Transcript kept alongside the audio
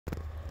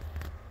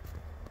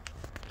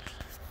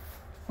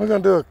We're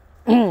going to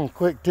do a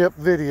quick tip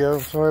video.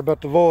 Sorry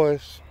about the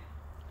voice.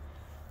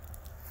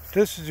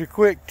 This is your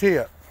quick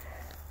tip.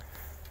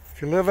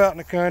 If you live out in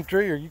the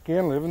country, or you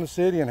can live in the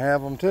city and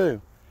have them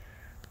too,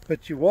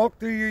 but you walk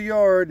through your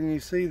yard and you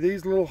see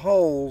these little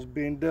holes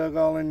being dug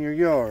all in your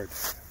yard.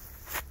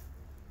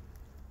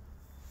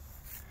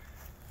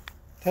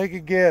 Take a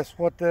guess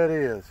what that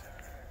is.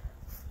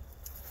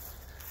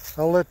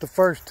 I'll let the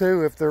first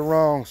two, if they're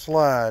wrong,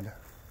 slide.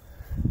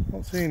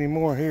 Don't see any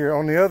more here.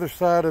 On the other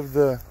side of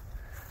the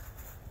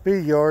bee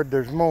yard,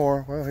 there's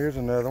more. Well, here's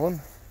another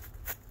one.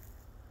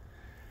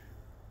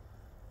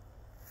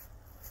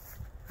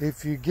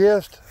 If you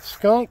guessed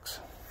skunks,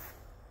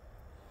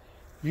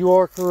 you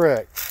are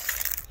correct.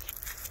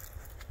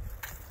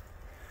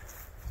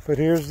 But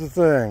here's the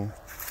thing.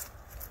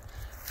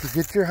 If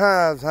you get your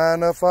hives high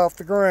enough off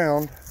the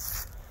ground,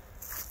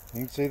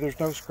 you can see there's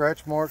no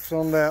scratch marks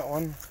on that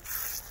one.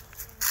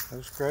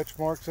 No scratch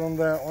marks on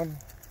that one.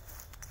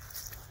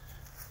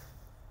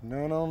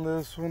 None on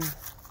this one.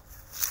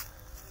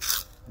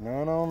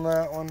 None on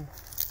that one.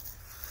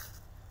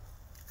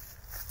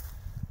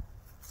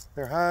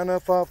 They're high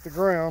enough off the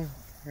ground,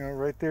 you know,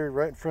 right there,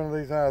 right in front of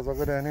these hives. I'll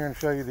go down here and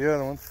show you the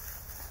other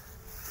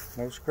ones.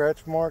 No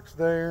scratch marks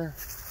there.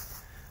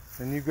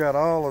 And you've got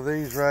all of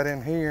these right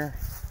in here.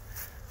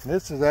 And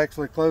this is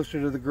actually closer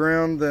to the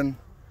ground than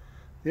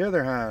the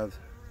other hives.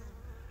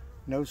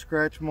 No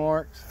scratch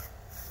marks.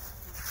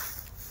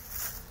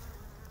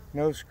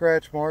 No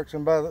scratch marks.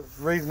 And by the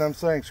reason I'm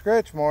saying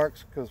scratch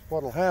marks, because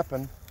what will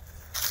happen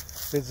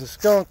is the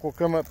skunk will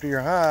come up to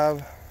your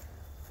hive,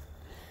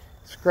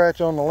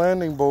 scratch on the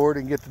landing board,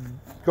 and get the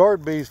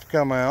guard bees to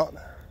come out.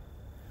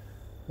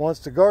 Once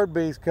the guard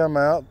bees come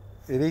out,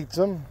 it eats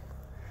them,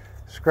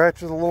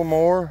 scratches a little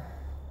more,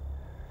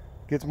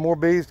 gets more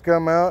bees to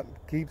come out,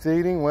 keeps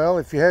eating. Well,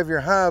 if you have your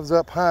hives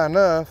up high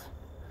enough,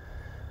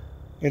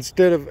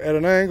 instead of at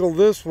an angle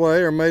this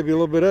way or maybe a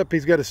little bit up,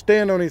 he's got to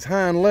stand on his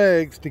hind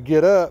legs to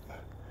get up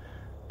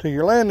to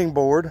your landing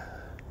board.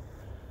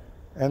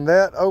 And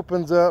that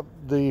opens up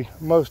the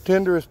most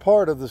tenderest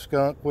part of the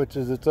skunk, which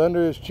is it's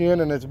under his chin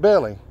and its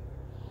belly.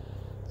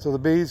 So the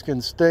bees can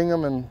sting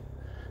them and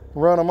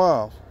run them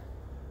off.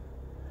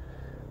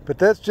 But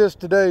that's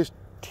just today's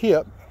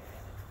tip.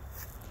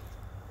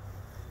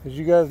 As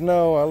you guys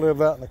know, I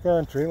live out in the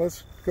country.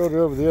 Let's go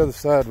over the other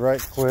side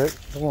right quick.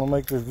 I don't want to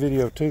make this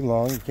video too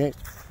long. You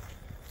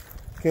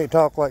can't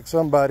talk like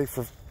somebody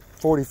for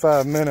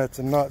 45 minutes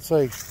and not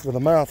say with a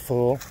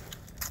mouthful.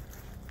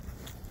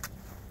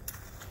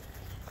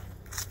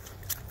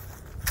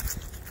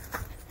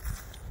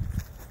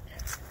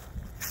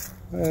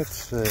 Let's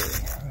see.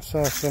 I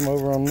saw some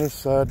over on this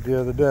side the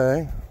other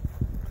day.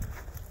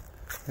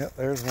 Yep,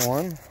 there's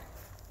one.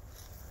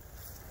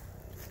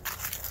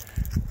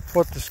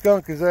 What the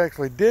skunk is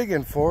actually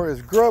digging for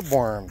is grub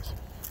worms.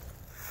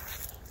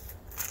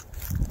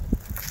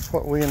 That's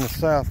what we in the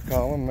South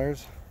call them.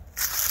 There's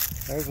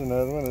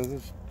another one. I'll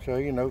just show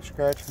you, no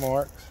scratch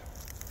marks.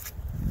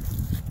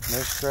 No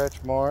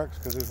scratch marks,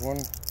 because there's one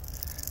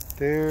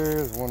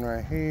there's one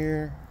right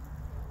here,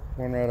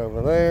 one right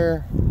over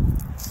there.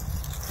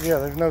 Yeah,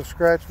 there's no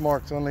scratch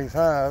marks on these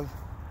hives.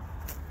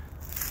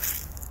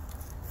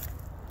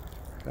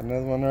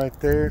 Another one right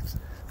there.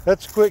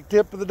 That's a quick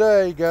tip of the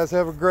day. You guys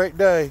have a great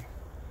day.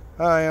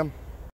 I am.